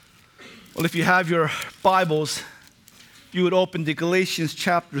Well, if you have your Bibles, you would open to Galatians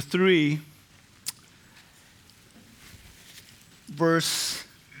chapter 3, verse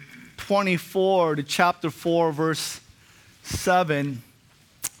 24 to chapter 4, verse 7.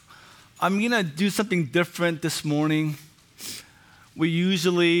 I'm going to do something different this morning. We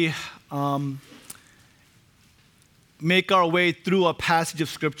usually make our way through a passage of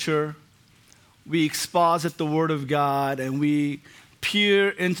Scripture. We exposit the Word of God, and we peer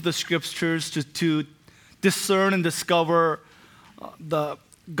into the Scriptures to discern and discover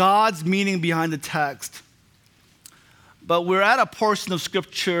God's meaning behind the text. But we're at a portion of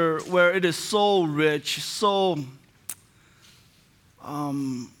Scripture where it is so rich, so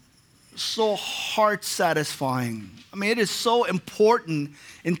heart-satisfying. I mean, it is so important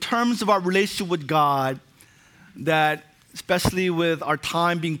in terms of our relationship with God that, especially with our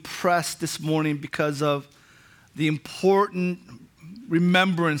time being pressed this morning because of the important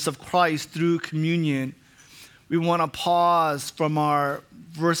remembrance of Christ through communion, we want to pause from our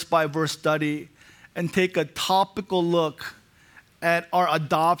verse-by-verse study and take a topical look at our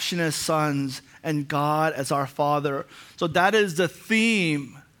adoption as sons and God as our Father. So that is the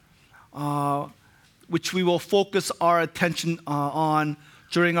theme which we will focus our attention on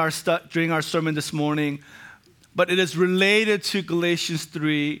during our sermon this morning. But it is related to Galatians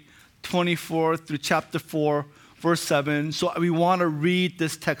 3:24 through chapter 4, verse 7. So we want to read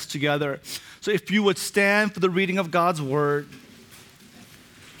this text together. So if you would stand for the reading of God's word.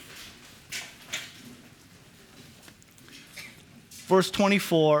 Verse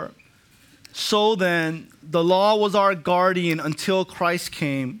 24, so then the law was our guardian until Christ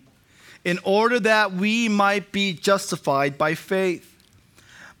came, in order that we might be justified by faith.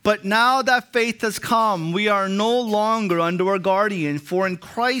 But now that faith has come, we are no longer under a guardian, for in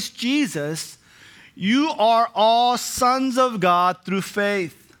Christ Jesus, you are all sons of God through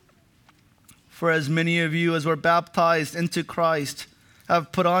faith. For as many of you as were baptized into Christ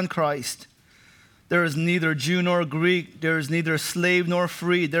have put on Christ. There is neither Jew nor Greek, there is neither slave nor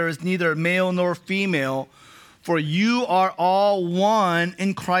free, there is neither male nor female, for you are all one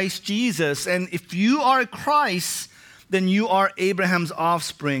in Christ Jesus. And if you are Christ, then you are Abraham's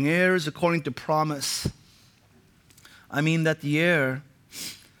offspring, heirs according to promise. I mean that the heir,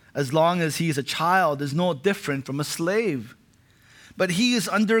 as long as he is a child, is no different from a slave. But he is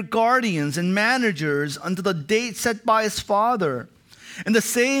under guardians and managers until the date set by his father. In the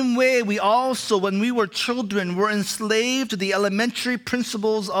same way, we also, when we were children, were enslaved to the elementary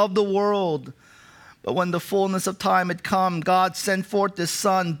principles of the world. But when the fullness of time had come, God sent forth His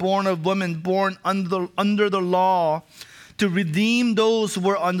Son, born of woman, born under the law, to redeem those who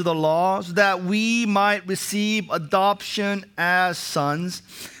were under the law, so that we might receive adoption as sons.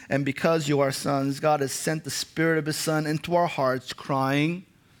 And because you are sons, God has sent the Spirit of His Son into our hearts, crying,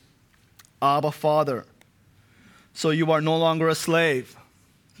 Abba, Father. So you are no longer a slave,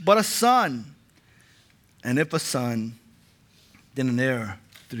 but a son. And if a son, then an heir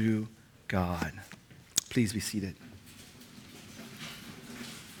through God. Please be seated.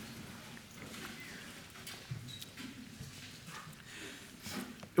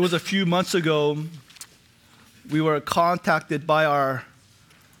 It was a few months ago, we were contacted by our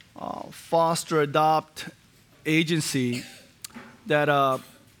foster adopt agency that a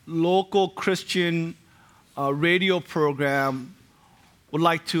local Christian radio program would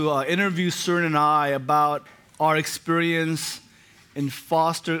like to interview Cern and I about our experience in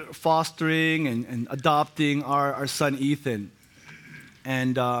fostering and adopting our son Ethan.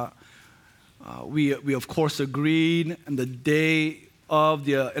 And we of course agreed, and the day of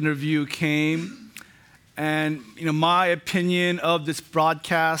the interview came. And my opinion of this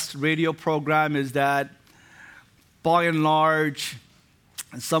broadcast radio program is that, by and large,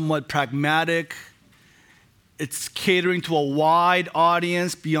 and somewhat pragmatic. It's catering to a wide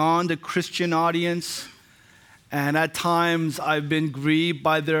audience beyond the Christian audience. And at times, I've been grieved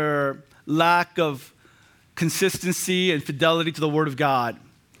by their lack of consistency and fidelity to the Word of God.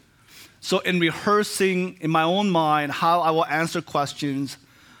 So in rehearsing in my own mind how I will answer questions,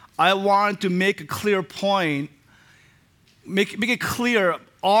 I wanted to make a clear point, make it clear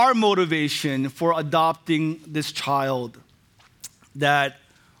our motivation for adopting this child, that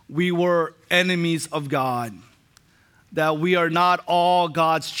we were enemies of God, that we are not all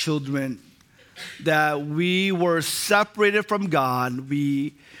God's children, that we were separated from God,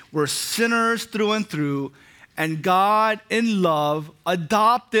 we were sinners through and through, and God in love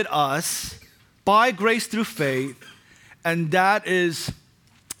adopted us by grace through faith, and that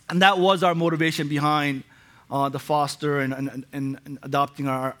was our motivation behind the foster and adopting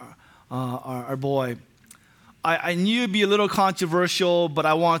our boy. I knew it'd be a little controversial, but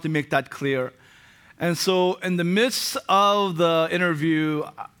I wanted to make that clear. And so in the midst of the interview,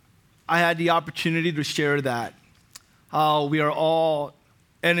 I had the opportunity to share that, how we are all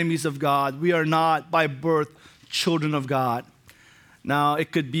enemies of God. We are not by birth children of God. Now,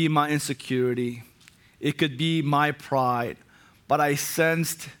 it could be my insecurity. It could be my pride. But I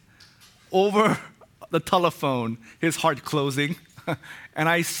sensed over the telephone his heart closing. And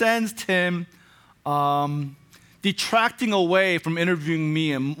I sensed him detracting away from interviewing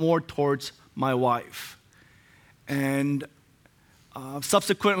me and more towards my wife. And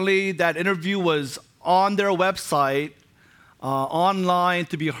subsequently, that interview was on their website, online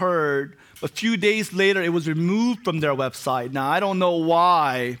to be heard. A few days later, it was removed from their website. Now, I don't know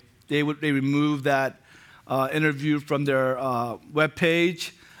why they removed that interview from their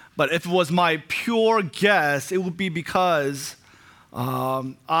webpage, but if it was my pure guess, it would be because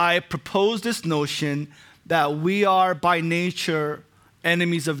I proposed this notion that we are by nature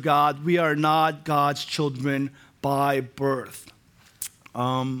enemies of God. We are not God's children by birth.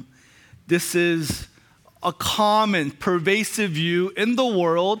 This is a common, pervasive view in the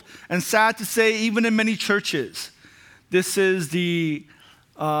world, and sad to say, even in many churches. This is the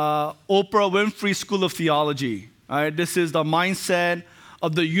Oprah Winfrey School of Theology. All right? This is the mindset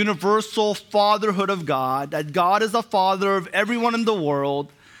of the universal fatherhood of God, that God is the father of everyone in the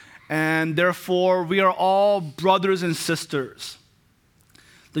world, and therefore we are all brothers and sisters.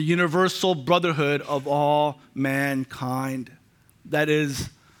 The universal brotherhood of all mankind. That is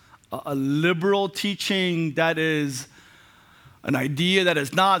a liberal teaching, that is an idea that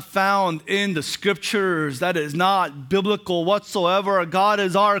is not found in the scriptures, that is not biblical whatsoever. God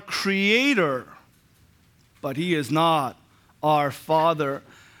is our creator, but he is not our father.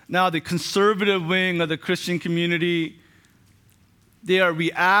 Now, the conservative wing of the Christian community, they are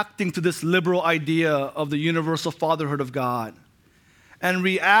reacting to this liberal idea of the universal fatherhood of God, and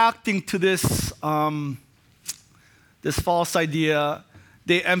reacting to this false idea.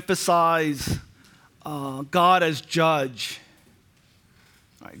 They emphasize God as judge,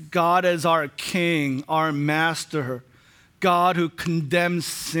 right? God as our king, our master, God who condemns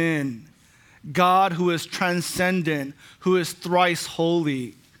sin, God who is transcendent, who is thrice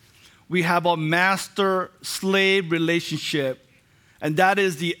holy. We have a master-slave relationship, and that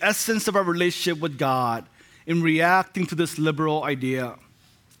is the essence of our relationship with God in reacting to this liberal idea.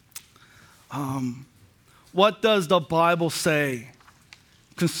 What does the Bible say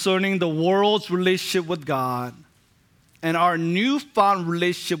concerning the world's relationship with God and our newfound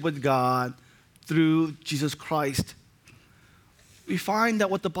relationship with God through Jesus Christ? We find that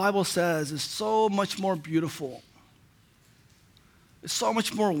what the Bible says is so much more beautiful. It's so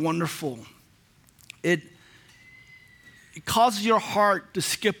much more wonderful. It causes your heart to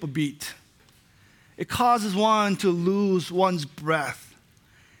skip a beat. It causes one to lose one's breath.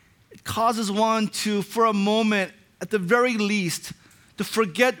 It causes one to, for a moment, at the very least, to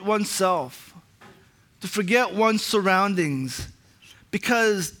forget oneself, to forget one's surroundings,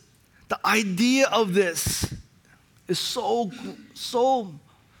 because the idea of this is so,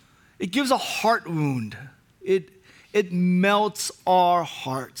 it gives a heart wound. It melts our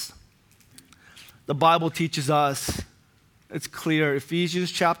hearts. The Bible teaches us, it's clear,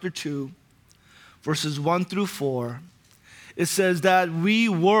 Ephesians chapter 2, verses 1 through 4, it says that we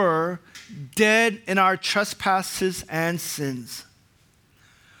were dead in our trespasses and sins.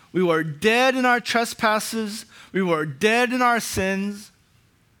 We were dead in our trespasses. We were dead in our sins,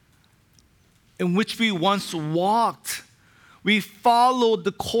 in which we once walked. We followed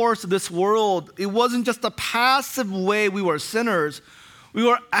the course of this world. It wasn't just a passive way we were sinners. We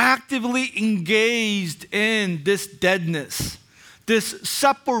were actively engaged in this deadness, this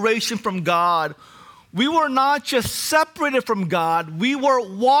separation from God. We were not just separated from God, we were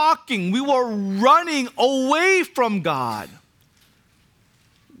walking, we were running away from God.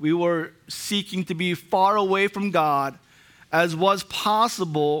 We were seeking to be far away from God as was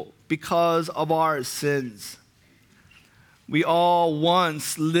possible because of our sins. We all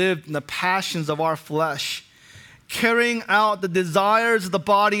once lived in the passions of our flesh, carrying out the desires of the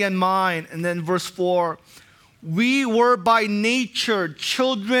body and mind. And then verse 4, we were by nature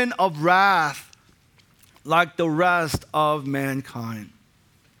children of wrath, like the rest of mankind.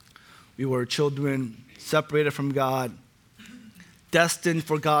 We were children separated from God, destined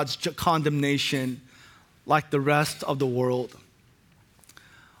for God's condemnation, like the rest of the world.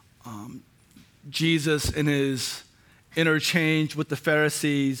 Jesus, in his interchange with the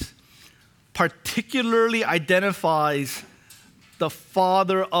Pharisees, particularly identifies the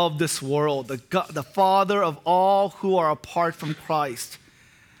father of this world, the father of all who are apart from Christ.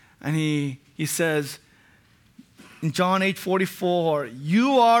 And he says, In John 8:44,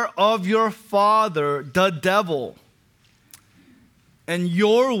 you are of your father, the devil, and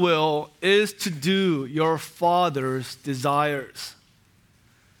your will is to do your father's desires.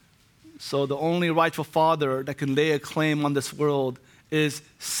 So the only rightful father that can lay a claim on this world is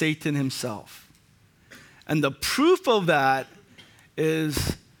Satan himself. And the proof of that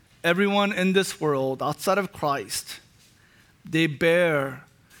is everyone in this world outside of Christ, they bear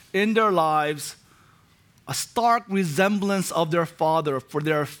in their lives a stark resemblance of their father, for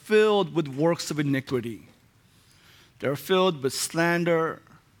they are filled with works of iniquity. They're filled with slander,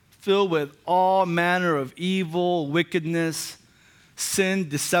 filled with all manner of evil, wickedness, sin,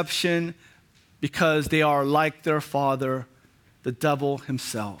 deception, because they are like their father, the devil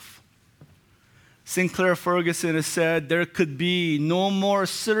himself. Sinclair Ferguson has said, there could be no more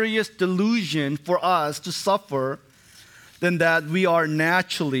serious delusion for us to suffer than that we are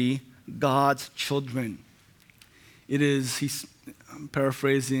naturally God's children. It is, I'm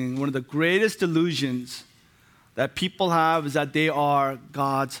paraphrasing, one of the greatest delusions that people have is that they are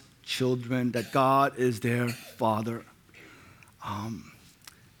God's children, that God is their father.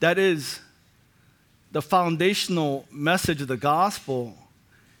 That is the foundational message of the gospel.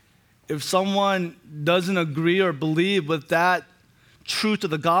 If someone doesn't agree or believe with that truth of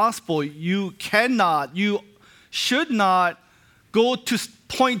the gospel, you should not go to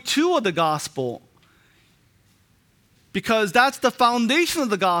point 2 of the gospel, because that's the foundation of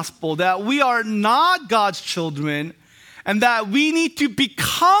the gospel, that we are not God's children and that we need to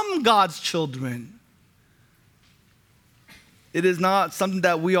become God's children. It is not something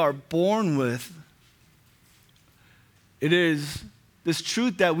that we are born with. It is this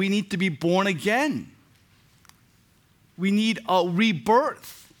truth that we need to be born again. We need a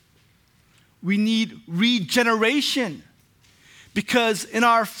rebirth. We need regeneration. Because in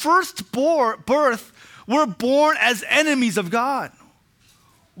our first birth, we're born as enemies of God.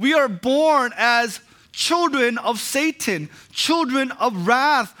 We are born as children of Satan, children of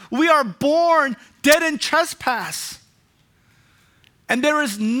wrath. We are born dead in trespass. And there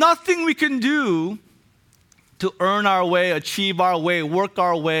is nothing we can do to earn our way, achieve our way, work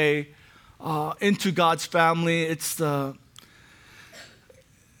our way into God's family. It's the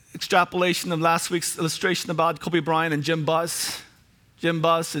extrapolation of last week's illustration about Kobe Bryant and Jim Buss. Jim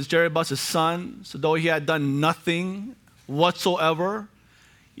Buss is Jerry Buss's son, so though he had done nothing whatsoever,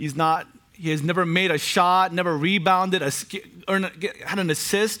 he has never made a shot, never rebounded, had an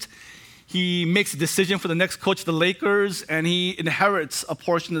assist. He makes a decision for the next coach of the Lakers, and he inherits a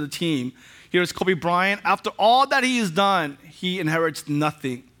portion of the team. Here's Kobe Bryant. After all that he has done, he inherits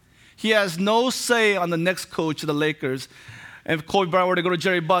nothing. He has no say on the next coach of the Lakers. And if Kobe Bryant were to go to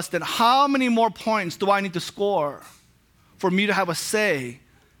Jerry Buss, then how many more points do I need to score for me to have a say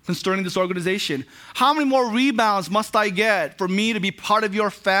concerning this organization? How many more rebounds must I get for me to be part of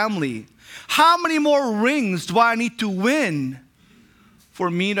your family? How many more rings do I need to win for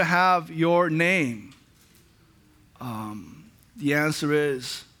me to have your name? The answer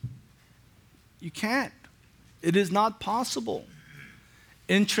is, you can't. It is not possible.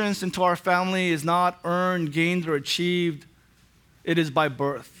 Entrance into our family is not earned, gained, or achieved. It is by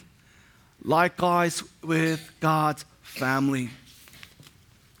birth. Likewise with God's family.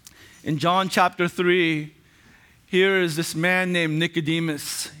 In John chapter 3, here is this man named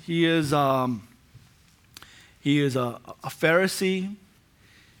Nicodemus. He is a Pharisee.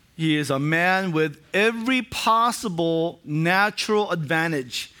 He is a man with every possible natural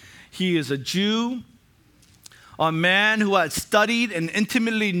advantage. He is a Jew, a man who had studied and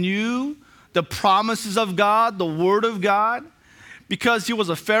intimately knew the promises of God, the Word of God. Because he was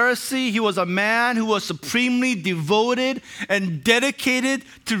a Pharisee, he was a man who was supremely devoted and dedicated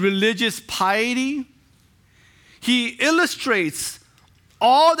to religious piety. He illustrates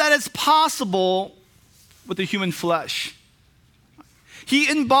all that is possible with the human flesh.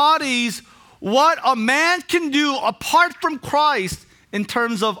 He embodies what a man can do apart from Christ in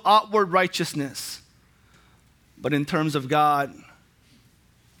terms of outward righteousness. But in terms of God,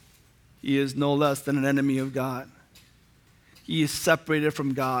 he is no less than an enemy of God. He is separated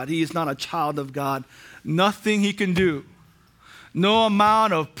from God. He is not a child of God. Nothing he can do, no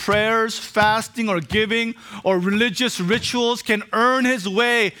amount of prayers, fasting, or giving, or religious rituals can earn his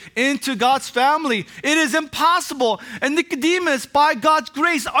way into God's family. It is impossible. And Nicodemus, by God's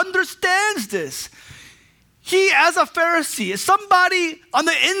grace, understands this. He, as a Pharisee, is somebody on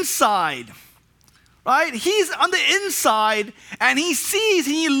the inside, right? He's on the inside, and he sees,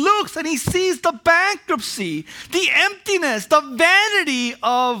 and he looks, and he sees the bankruptcy, the emptiness, the vanity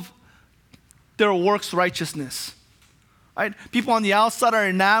of their works righteousness. Right? People on the outside are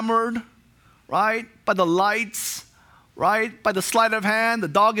enamored, right, by the lights right? By the sleight of hand, the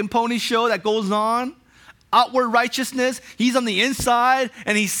dog and pony show that goes on. Outward righteousness, he's on the inside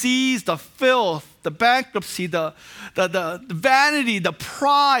and he sees the filth, the bankruptcy, the vanity, the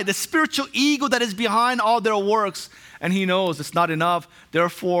pride, the spiritual ego that is behind all their works. And he knows it's not enough.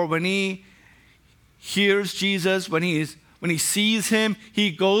 Therefore, when he hears Jesus, when he sees him,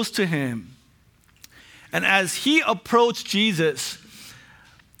 he goes to him. And as he approached Jesus,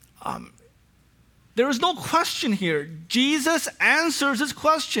 there is no question here. Jesus answers his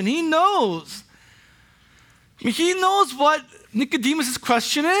question. He knows. He knows what Nicodemus'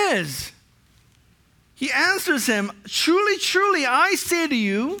 question is. He answers him, truly, truly, I say to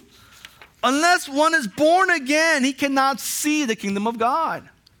you, unless one is born again, he cannot see the kingdom of God.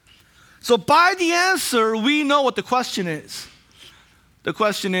 So by the answer, we know what the question is. The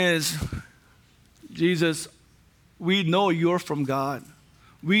question is, Jesus, we know you're from God.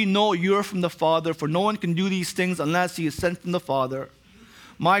 We know you're from the Father, for no one can do these things unless he is sent from the Father.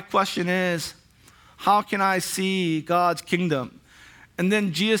 My question is, how can I see God's kingdom? And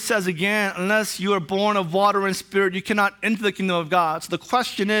then Jesus says again, unless you are born of water and spirit, you cannot enter the kingdom of God. So the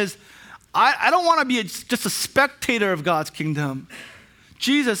question is, I don't want to be just a spectator of God's kingdom.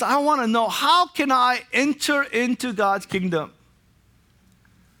 Jesus, I want to know, how can I enter into God's kingdom?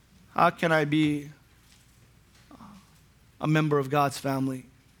 How can I be a member of God's family?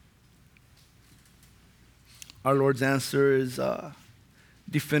 Our Lord's answer is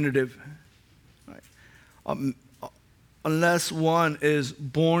definitive. Unless one is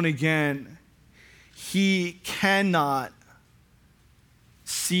born again, he cannot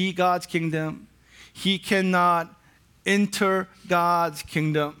see God's kingdom. He cannot enter God's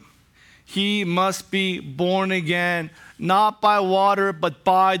kingdom. He must be born again, not by water, but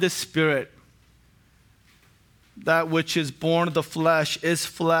by the Spirit. That which is born of the flesh is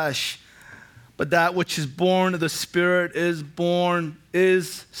flesh, but that which is born of the Spirit is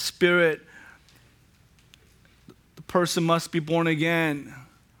spirit. Person must be born again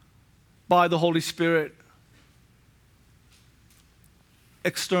by the Holy Spirit.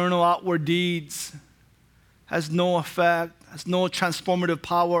 External outward deeds has no effect, has no transformative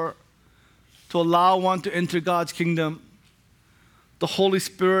power to allow one to enter God's kingdom. The Holy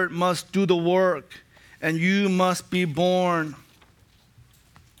Spirit must do the work, and you must be born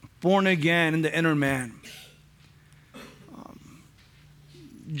again in the inner man.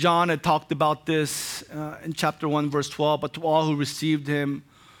 John had talked about this in chapter 1, verse 12. But to all who received him,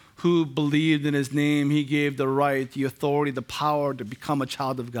 who believed in his name, he gave the right, the authority, the power to become a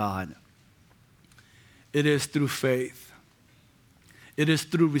child of God. It is through faith. It is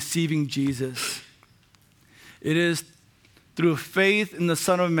through receiving Jesus. It is through faith in the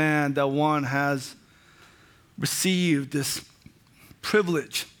Son of Man that one has received this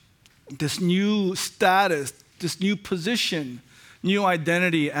privilege, this new status, this new position, new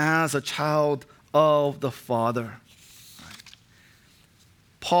identity as a child of the Father.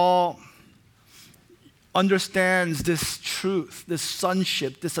 Paul understands this truth, this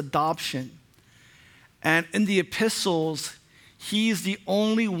sonship, this adoption. And in the epistles, he's the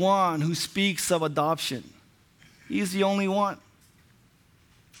only one who speaks of adoption. He's the only one.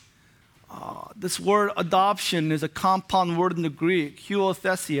 This word adoption is a compound word in the Greek,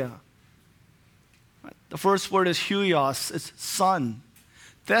 huiothesia. The first word is huios, it's son.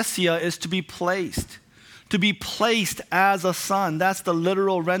 Thesia is to be placed as a son. That's the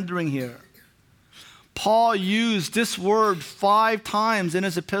literal rendering here. Paul used this word 5 times in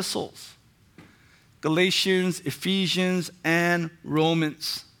his epistles: Galatians, Ephesians, and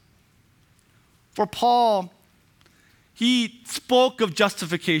Romans. For Paul, he spoke of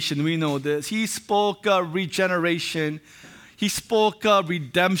justification, we know this. He spoke of regeneration. He spoke of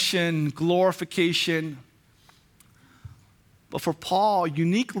redemption, glorification. But for Paul,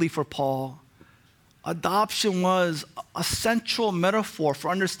 uniquely for Paul, adoption was a central metaphor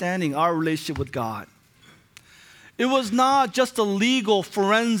for understanding our relationship with God. It was not just a legal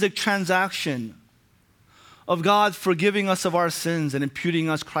forensic transaction of God forgiving us of our sins and imputing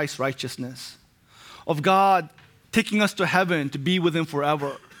us Christ's righteousness, of God taking us to heaven to be with him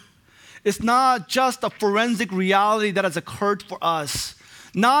forever. It's not just a forensic reality that has occurred for us,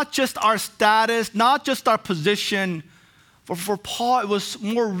 not just our status, not just our position. For Paul, it was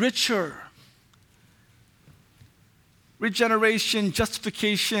more richer. Regeneration,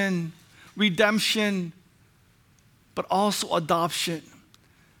 justification, redemption, but also adoption.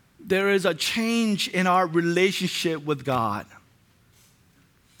 There is a change in our relationship with God.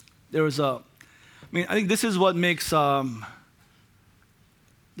 I think this is what makes the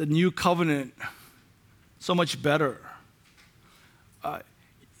new covenant so much better.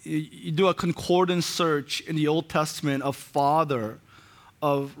 you do a concordance search in the Old Testament of Father,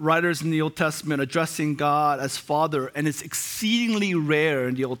 of writers in the Old Testament addressing God as Father, and it's exceedingly rare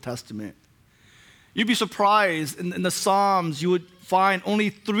in the Old Testament. You'd be surprised, in the Psalms, you would find only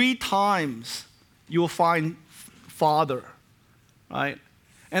 3 times you will find Father, right?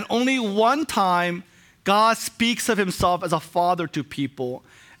 And only 1 time God speaks of himself as a father to people.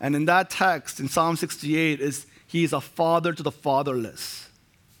 And in that text, in Psalm 68, he is a father to the fatherless.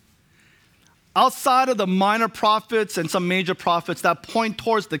 Outside of the minor prophets and some major prophets that point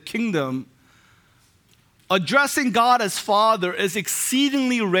towards the kingdom, addressing God as Father is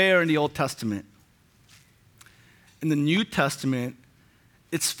exceedingly rare in the Old Testament. In the New Testament,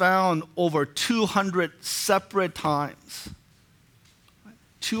 it's found over 200 separate times.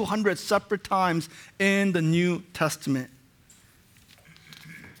 200 separate times in the New Testament.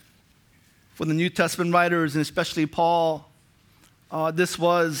 For the New Testament writers, and especially Paul, this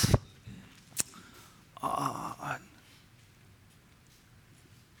was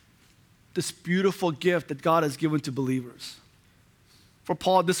this beautiful gift that God has given to believers. For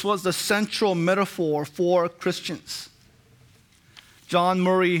Paul, this was the central metaphor for Christians. John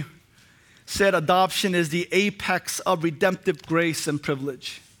Murray said adoption is the apex of redemptive grace and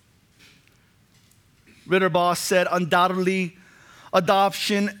privilege. Ritterboss said undoubtedly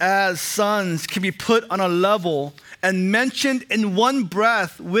adoption as sons can be put on a level and mentioned in one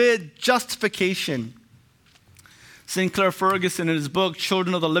breath with justification. Sinclair Ferguson, in his book,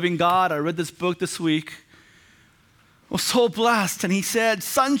 Children of the Living God, I read this book this week, was so blessed. And he said,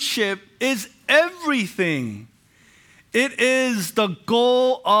 sonship is everything. It is the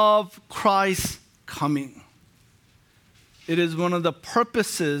goal of Christ's coming. It is one of the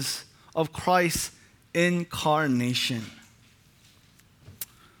purposes of Christ's incarnation.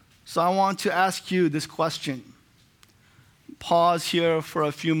 So I want to ask you this question. Pause here for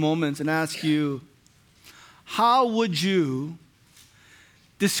a few moments and ask you, how would you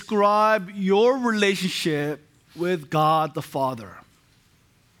describe your relationship with God the Father?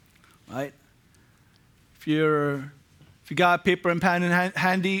 Right? If you got paper and pen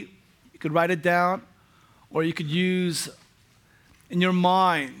handy, you could write it down, or you could use in your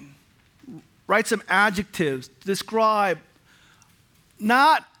mind, write some adjectives to describe,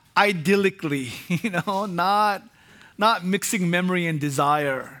 not idyllically, not mixing memory and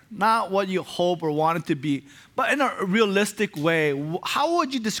desire, not what you hope or want it to be, but in a realistic way. How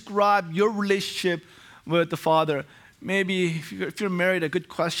would you describe your relationship with the Father? Maybe if you're married, a good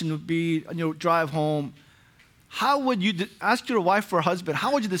question would be on your drive home, how would you ask your wife or husband,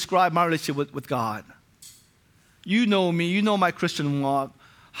 how would you describe my relationship with God? You know me, you know my Christian walk.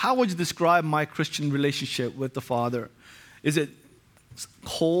 How would you describe my Christian relationship with the Father? Is it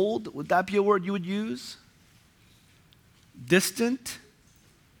cold? Would that be a word you would use? Distant?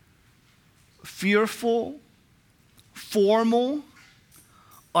 Fearful? Formal?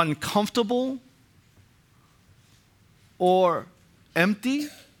 Uncomfortable? Or empty?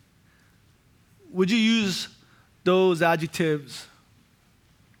 Would you use those adjectives?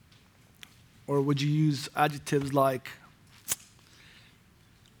 Or would you use adjectives like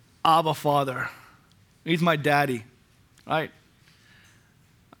Abba Father? He's my daddy, right?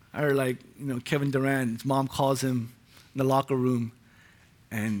 Or Kevin Durant, his mom calls him in the locker room,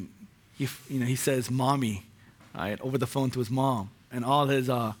 and he says mommy, right, over the phone to his mom, and all his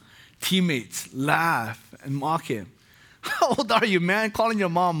teammates laugh and mock him. How old are you, man, calling your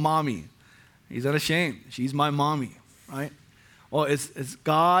mom mommy? He's unashamed. She's my mommy, right? Well, is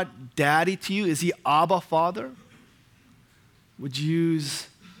God daddy to you? Is he Abba Father? Would you use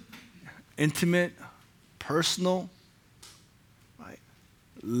intimate, personal, right?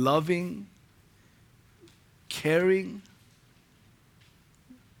 Loving, caring,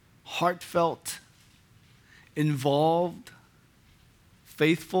 heartfelt, involved,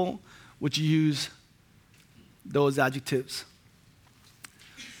 faithful? Would you use those adjectives?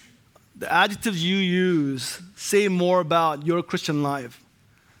 The adjectives you use say more about your Christian life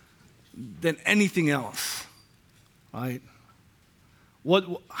than anything else, right?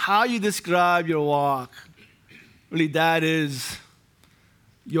 How you describe your walk, really that is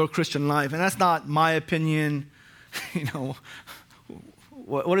your Christian life. And that's not my opinion.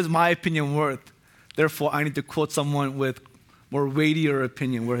 What is my opinion worth? Therefore, I need to quote someone with more weightier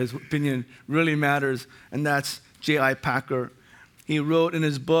opinion, where his opinion really matters, and that's J.I. Packer. He wrote in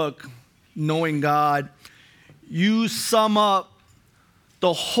his book, Knowing God, you sum up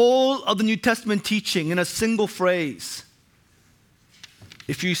the whole of the New Testament teaching in a single phrase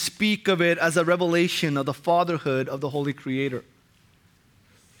if you speak of it as a revelation of the fatherhood of the Holy Creator.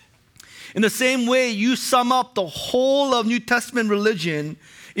 In the same way, you sum up the whole of New Testament religion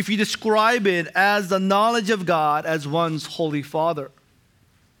if you describe it as the knowledge of God as one's Holy Father.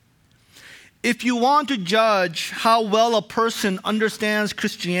 If you want to judge how well a person understands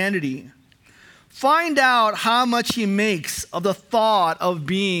Christianity, find out how much he makes of the thought of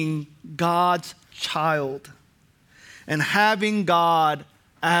being God's child and having God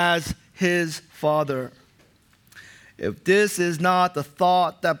as his Father. If this is not the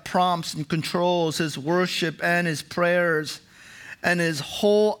thought that prompts and controls his worship and his prayers and his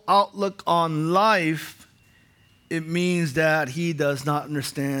whole outlook on life, it means that he does not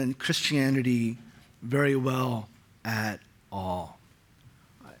understand Christianity very well at all.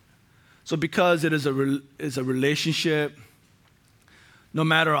 So because it is a relationship, no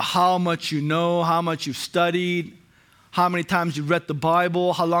matter how much you know, how much you've studied, how many times you've read the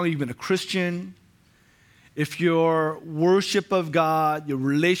Bible, how long you've been a Christian, if your worship of God, your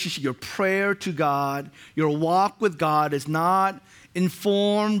relationship, your prayer to God, your walk with God is not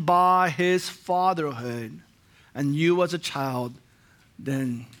informed by his fatherhood, and you as a child,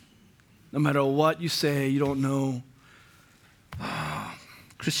 then no matter what you say, you don't know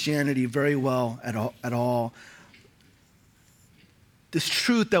Christianity very well at all. This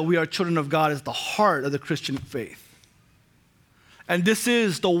truth that we are children of God is the heart of the Christian faith. And this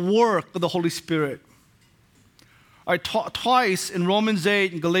is the work of the Holy Spirit. All right, twice in Romans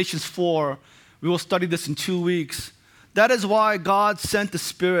 8 and Galatians 4, we will study this in 2 weeks. That is why God sent the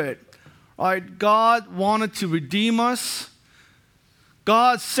Spirit. All right, God wanted to redeem us.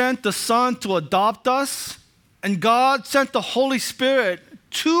 God sent the Son to adopt us. And God sent the Holy Spirit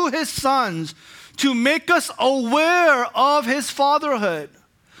to his sons to make us aware of his fatherhood,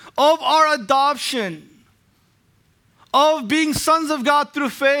 of our adoption, of being sons of God through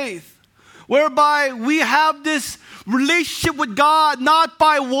faith, whereby we have this relationship with God not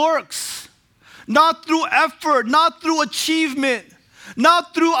by works, not through effort, not through achievement,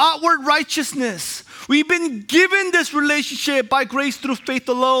 not through outward righteousness. We've been given this relationship by grace through faith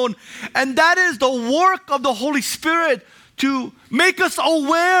alone, and that is the work of the Holy Spirit to make us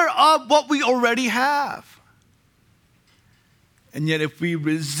aware of what we already have. And yet if we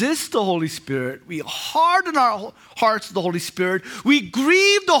resist the Holy Spirit, we harden our hearts to the Holy Spirit, we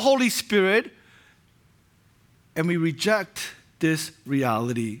grieve the Holy Spirit, and we reject this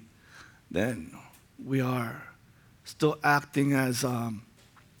reality, then we are still acting as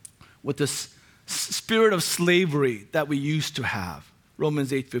with this spirit of slavery that we used to have,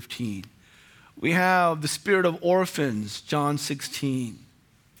 Romans 8:15. We have the spirit of orphans, John 16.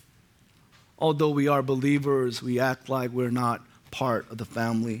 Although we are believers, we act like we're not part of the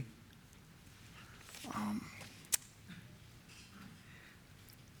family.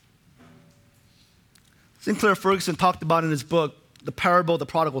 Sinclair Ferguson talked about in his book, The Parable of the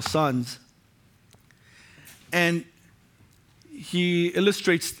Prodigal Sons. And he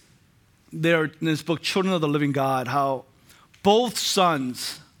illustrates there in his book, Children of the Living God, how both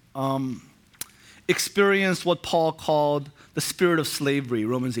sons experienced what Paul called the spirit of slavery,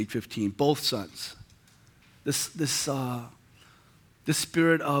 Romans 8:15. Both sons. This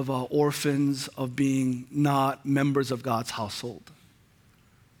spirit of orphans, of being not members of God's household.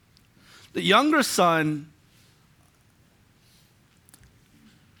 The younger son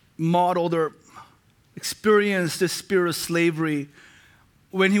modeled or experienced this spirit of slavery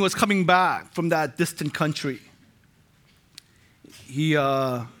when he was coming back from that distant country.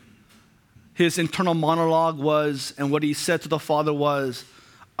 His internal monologue was, and what he said to the father was,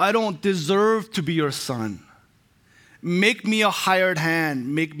 "I don't deserve to be your son. Make me a hired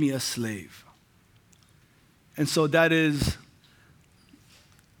hand, make me a slave." And so that is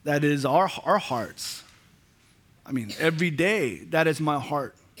our hearts. I mean, every day, that is my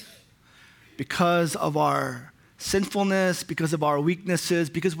heart. Because of our sinfulness, because of our weaknesses,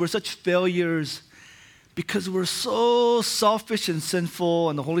 because we're such failures, because we're so selfish and sinful,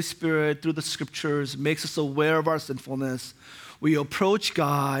 and the Holy Spirit, through the scriptures, makes us aware of our sinfulness, we approach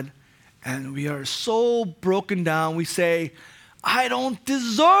God, and we are so broken down, we say, "I don't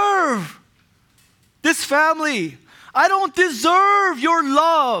deserve this family. I don't deserve your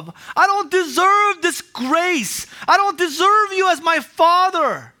love. I don't deserve this grace. I don't deserve you as my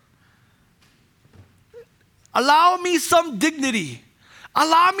Father. Allow me some dignity.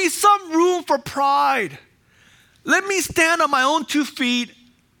 Allow me some room for pride. Let me stand on my own 2 feet.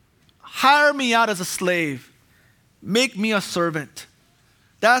 Hire me out as a slave. Make me a servant."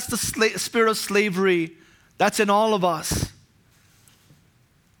 That's the spirit of slavery that's in all of us.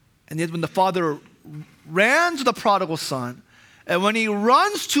 And yet when the father ran to the prodigal son, and when he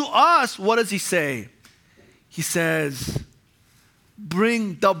runs to us, what does he say? He says,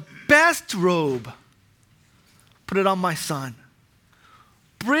 "Bring the best robe, put it on my son.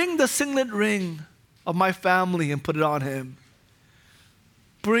 Bring the signet ring of my family and put it on him.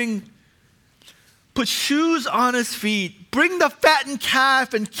 Put shoes on his feet. Bring the fattened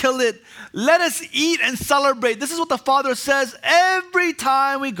calf and kill it. Let us eat and celebrate. This is what the Father says every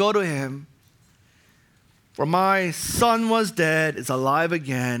time we go to him. For my son was dead, is alive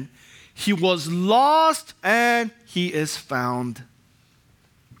again. He was lost and he is found.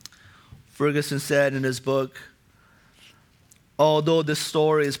 Ferguson said in his book, although this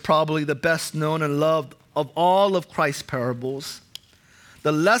story is probably the best known and loved of all of Christ's parables,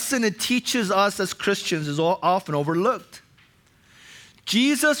 the lesson it teaches us as Christians is often overlooked.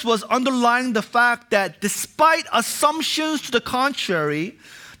 Jesus was underlining the fact that despite assumptions to the contrary,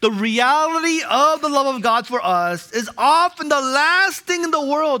 the reality of the love of God for us is often the last thing in the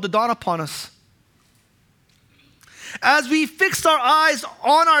world to dawn upon us. As we fix our eyes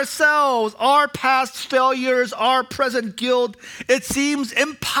on ourselves, our past failures, our present guilt, it seems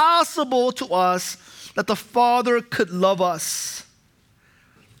impossible to us that the Father could love us.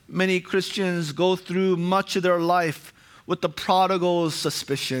 Many Christians go through much of their life with the prodigal's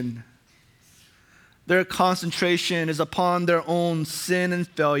suspicion. Their concentration is upon their own sin and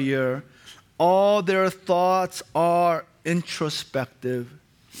failure. All their thoughts are introspective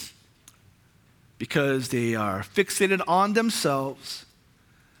because they are fixated on themselves.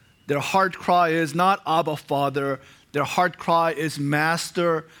 Their heart cry is not Abba, Father. Their heart cry is,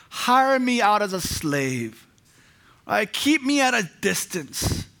 Master, hire me out as a slave. Right? Keep me at a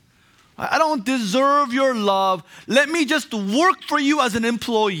distance. I don't deserve your love. Let me just work for you as an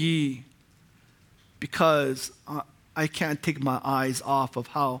employee because I can't take my eyes off of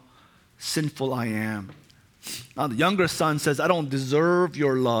how sinful I am. Now, the younger son says, I don't deserve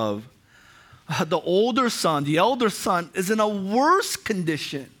your love. The older son, the elder son, is in a worse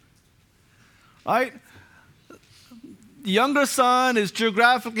condition. Right? The younger son is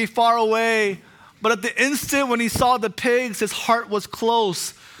geographically far away, but at the instant when he saw the pigs, his heart was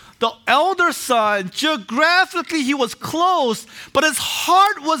close. The elder son, geographically he was close, but his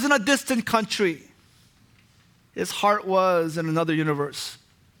heart was in a distant country. His heart was in another universe.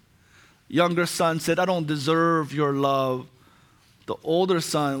 Younger son said, I don't deserve your love. The older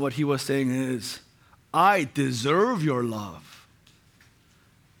son, what he was saying is, I deserve your love,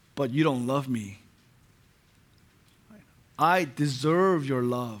 but you don't love me. I deserve your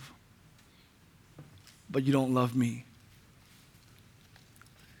love, but you don't love me.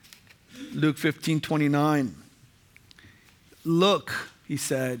 Luke 15:29. Look, he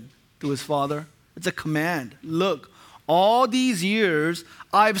said to his father. It's a command. Look, all these years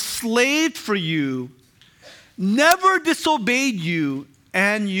I've slaved for you, never disobeyed you,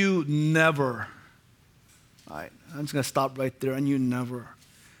 and you never. All right, I'm just going to stop right there. And you never.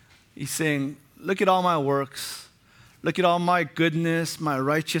 He's saying, look at all my works. Look at all my goodness, my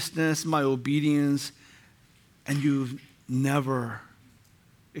righteousness, my obedience, and you've never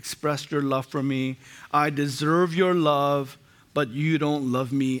expressed your love for me. I deserve your love, but you don't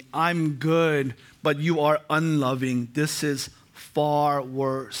love me. I'm good, but you are unloving. This is far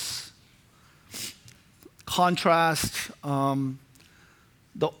worse. Contrast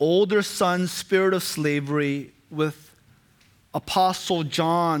the older son's spirit of slavery with Apostle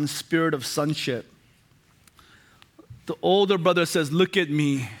John's spirit of sonship. The older brother says, look at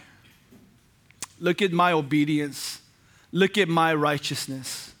me. Look at my obedience. Look at my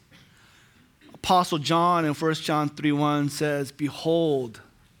righteousness. Apostle John in 1 John 3:1 says, behold,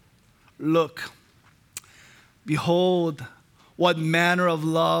 look, behold what manner of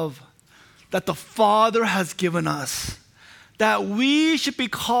love that the Father has given us, that we should be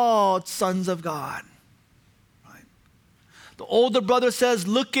called sons of God. Right? The older brother says,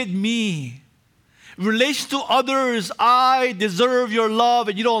 look at me. In relation to others, I deserve your love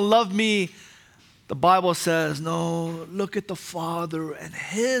and you don't love me. The Bible says, no, look at the Father and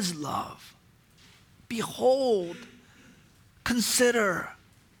his love. Behold, consider,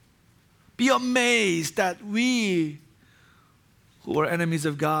 be amazed that we who are enemies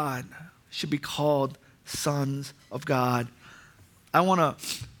of God should be called sons of God. I want to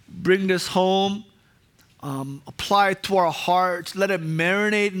bring this home, apply it to our hearts, let it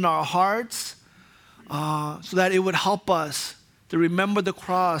marinate in our hearts so that it would help us to remember the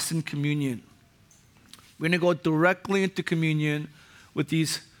cross in communion. We're going to go directly into communion with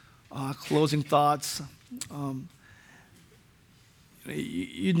these closing thoughts.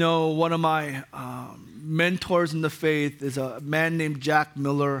 You know, one of my mentors in the faith is a man named Jack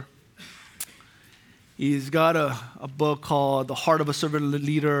Miller. He's got a book called The Heart of a Servant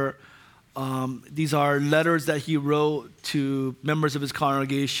Leader. These are letters that he wrote to members of his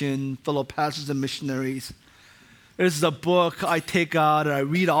congregation, fellow pastors and missionaries. This is a book I take out and I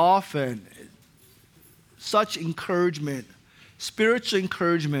read often. Such encouragement, spiritual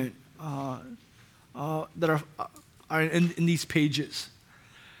encouragement that are in these pages.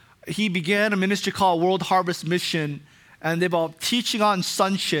 He began a ministry called World Harvest Mission, and they were teaching on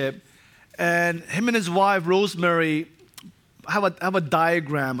sonship. And him and his wife, Rosemary, have a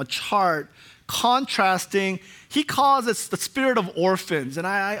diagram, a chart, contrasting. He calls it the spirit of orphans, and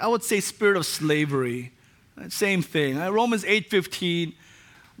I would say spirit of slavery. Same thing. Romans 8:15,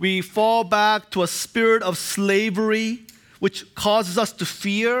 we fall back to a spirit of slavery, which causes us to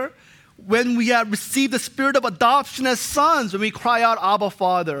fear. When we have received the spirit of adoption as sons, when we cry out, Abba,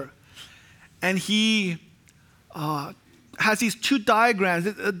 Father. And he has these two diagrams,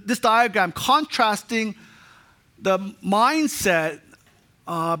 this diagram contrasting the mindset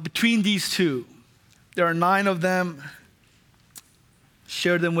between these two. There are 9 of them.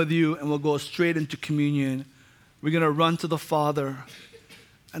 Share them with you, and we'll go straight into communion. We're going to run to the Father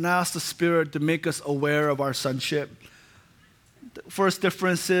and ask the Spirit to make us aware of our sonship. The first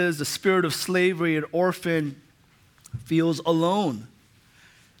difference is the spirit of slavery. An orphan feels alone,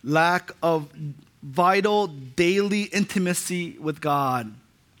 lack of vital daily intimacy with God.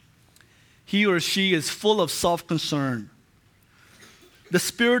 He or she is full of self-concern. The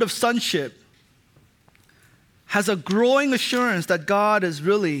spirit of sonship has a growing assurance that God is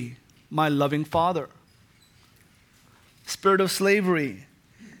really my loving Father. Spirit of slavery,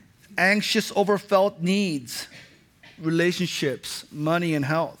 anxious over felt needs, relationships, money, and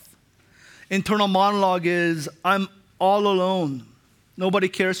health. Internal monologue is, I'm all alone. Nobody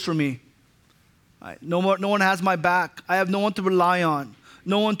cares for me. No one has my back. I have no one to rely on,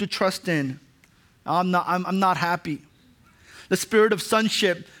 no one to trust in. I'm not happy. The spirit of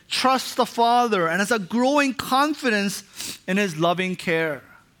sonship trusts the Father and has a growing confidence in his loving care.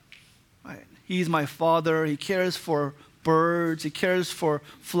 He's my Father. He cares for birds. He cares for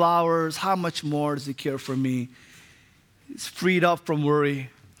flowers. How much more does he care for me? He's freed up from worry.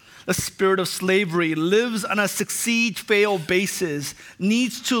 The spirit of slavery lives on a succeed-fail basis,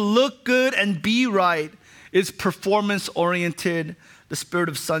 needs to look good and be right, is performance-oriented. The spirit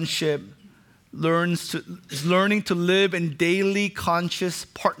of sonship is learning to live in daily conscious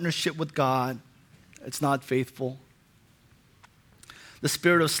partnership with God. It's not faithful. The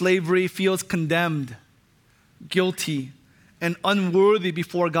spirit of slavery feels condemned, guilty, and unworthy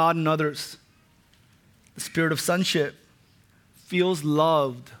before God and others. The spirit of sonship feels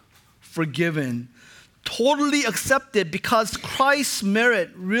loved, forgiven, totally accepted because Christ's merit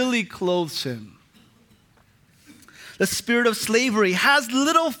really clothes him. The spirit of slavery has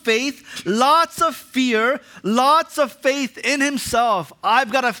little faith, lots of fear, lots of faith in himself.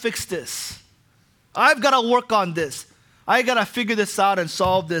 I've got to fix this. I've got to work on this. I got to figure this out and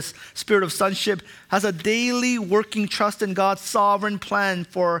solve this. Spirit of sonship has a daily working trust in God's sovereign plan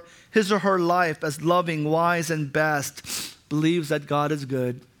for his or her life as loving, wise, and best. Believes that God is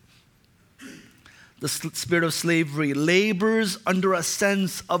good. The spirit of slavery labors under a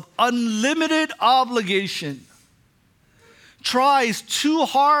sense of unlimited obligation. Tries too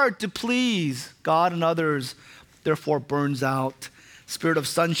hard to please God and others, therefore burns out. Spirit of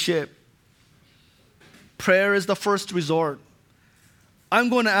sonship. Prayer is the first resort. I'm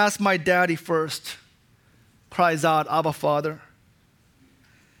going to ask my daddy first. Cries out, Abba, Father.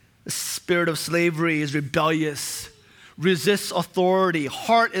 The spirit of slavery is rebellious, resists authority.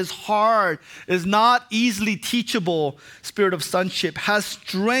 Heart is hard, is not easily teachable. Spirit of sonship has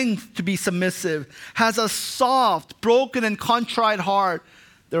strength to be submissive, has a soft, broken, and contrite heart,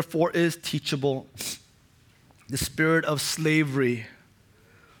 therefore is teachable. The spirit of slavery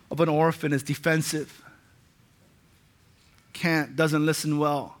of an orphan is defensive. Doesn't listen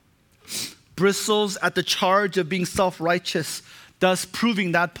well. Bristles at the charge of being self-righteous, thus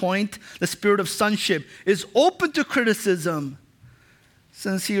proving that point. The spirit of sonship is open to criticism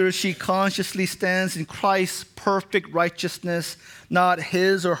since he or she consciously stands in Christ's perfect righteousness, not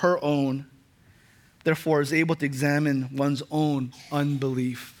his or her own. Therefore is able to examine one's own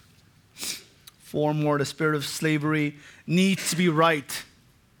unbelief. 4 more, the spirit of slavery needs to be right.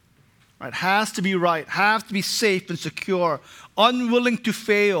 Has to be right, has to be safe and secure, unwilling to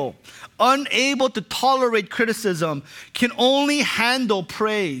fail, unable to tolerate criticism, can only handle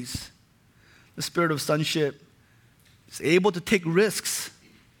praise. The spirit of sonship is able to take risks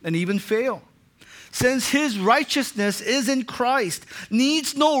and even fail. Since his righteousness is in Christ,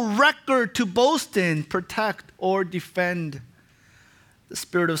 needs no record to boast in, protect, or defend. The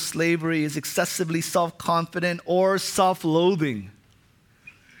spirit of slavery is excessively self-confident or self-loathing.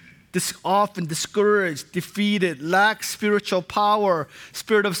 often discouraged, defeated, lacks spiritual power,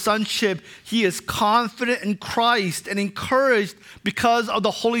 spirit of sonship, he is confident in Christ and encouraged because of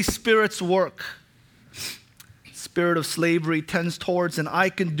the Holy Spirit's work. Spirit of slavery tends towards an I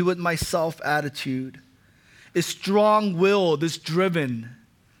can do it myself attitude. Is strong-willed, is driven.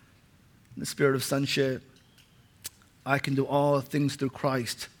 The spirit of sonship, I can do all things through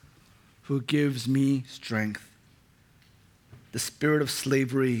Christ who gives me strength. The spirit of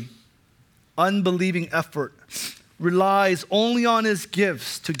slavery, unbelieving effort, relies only on his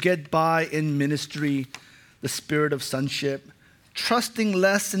gifts to get by in ministry. The spirit of sonship, trusting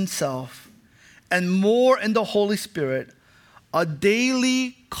less in self and more in the Holy Spirit, a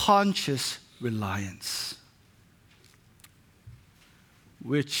daily conscious reliance.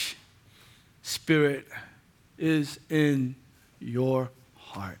 Which spirit is in your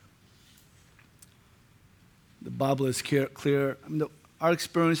heart? The Bible is clear. Our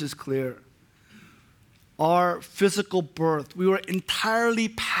experience is clear. Our physical birth, we were entirely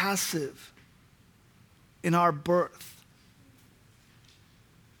passive in our birth.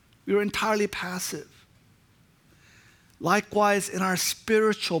 We were entirely passive. Likewise, in our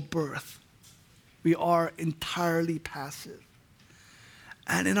spiritual birth, we are entirely passive.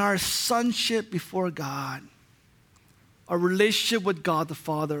 And in our sonship before God, our relationship with God the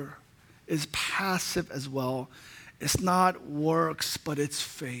Father is passive as well. It's not works, but it's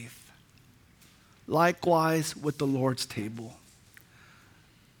faith. Likewise with the Lord's table.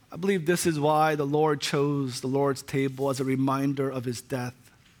 I believe this is why the Lord chose the Lord's table as a reminder of his death,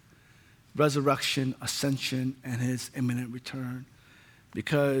 resurrection, ascension, and his imminent return.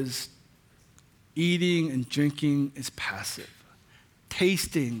 Because eating and drinking is passive.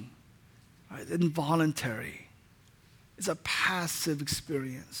 Tasting, right, involuntary. It's a passive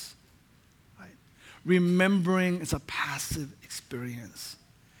experience. Right? Remembering is a passive experience.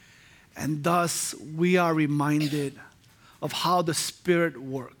 And thus, we are reminded of how the Spirit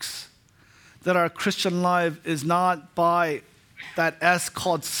works. That our Christian life is not by that S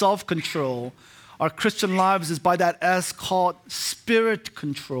called self-control. Our Christian lives is by that S called spirit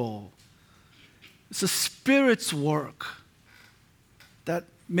control. It's the Spirit's work that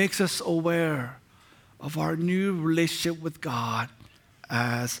makes us aware of our new relationship with God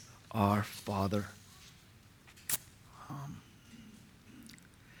as our Father.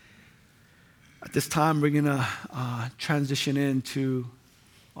 At this time, we're going to transition into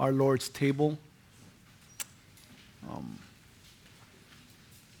our Lord's table.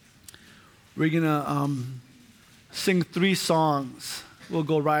 We're going to sing 3 songs. We'll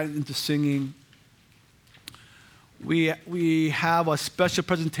go right into singing. We have a special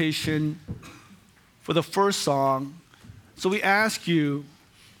presentation for the first song. So we ask you,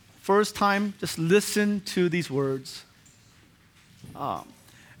 first time, just listen to these words.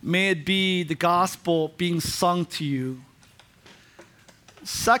 May it be the gospel being sung to you.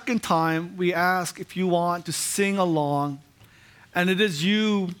 Second time, we ask if you want to sing along, and it is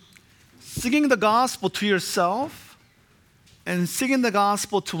you singing the gospel to yourself and singing the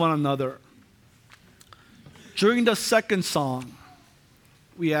gospel to one another. During the second song,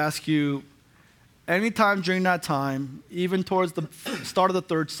 we ask you, anytime during that time, even towards the start of the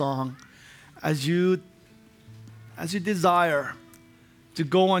third song, as you desire to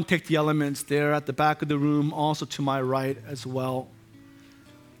go and take the elements there at the back of the room, also to my right as well.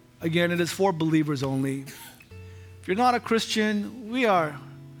 Again, it is for believers only. If you're not a Christian, we are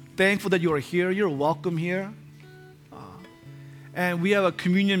thankful that you are here. You're welcome here. And we have a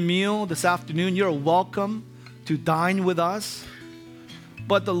communion meal this afternoon. You're welcome to dine with us.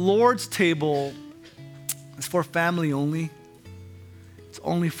 But the Lord's table is for family only. It's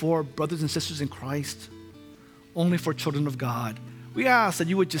only for brothers and sisters in Christ. Only for children of God. We ask that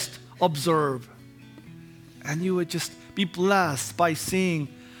you would just observe and you would just be blessed by seeing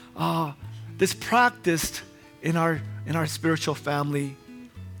this practiced in our spiritual family.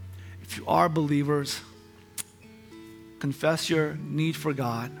 If you are believers, confess your need for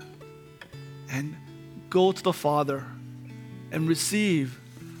God and go to the Father and receive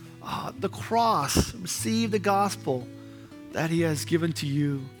the cross, receive the gospel that He has given to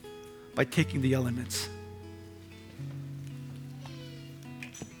you by taking the elements.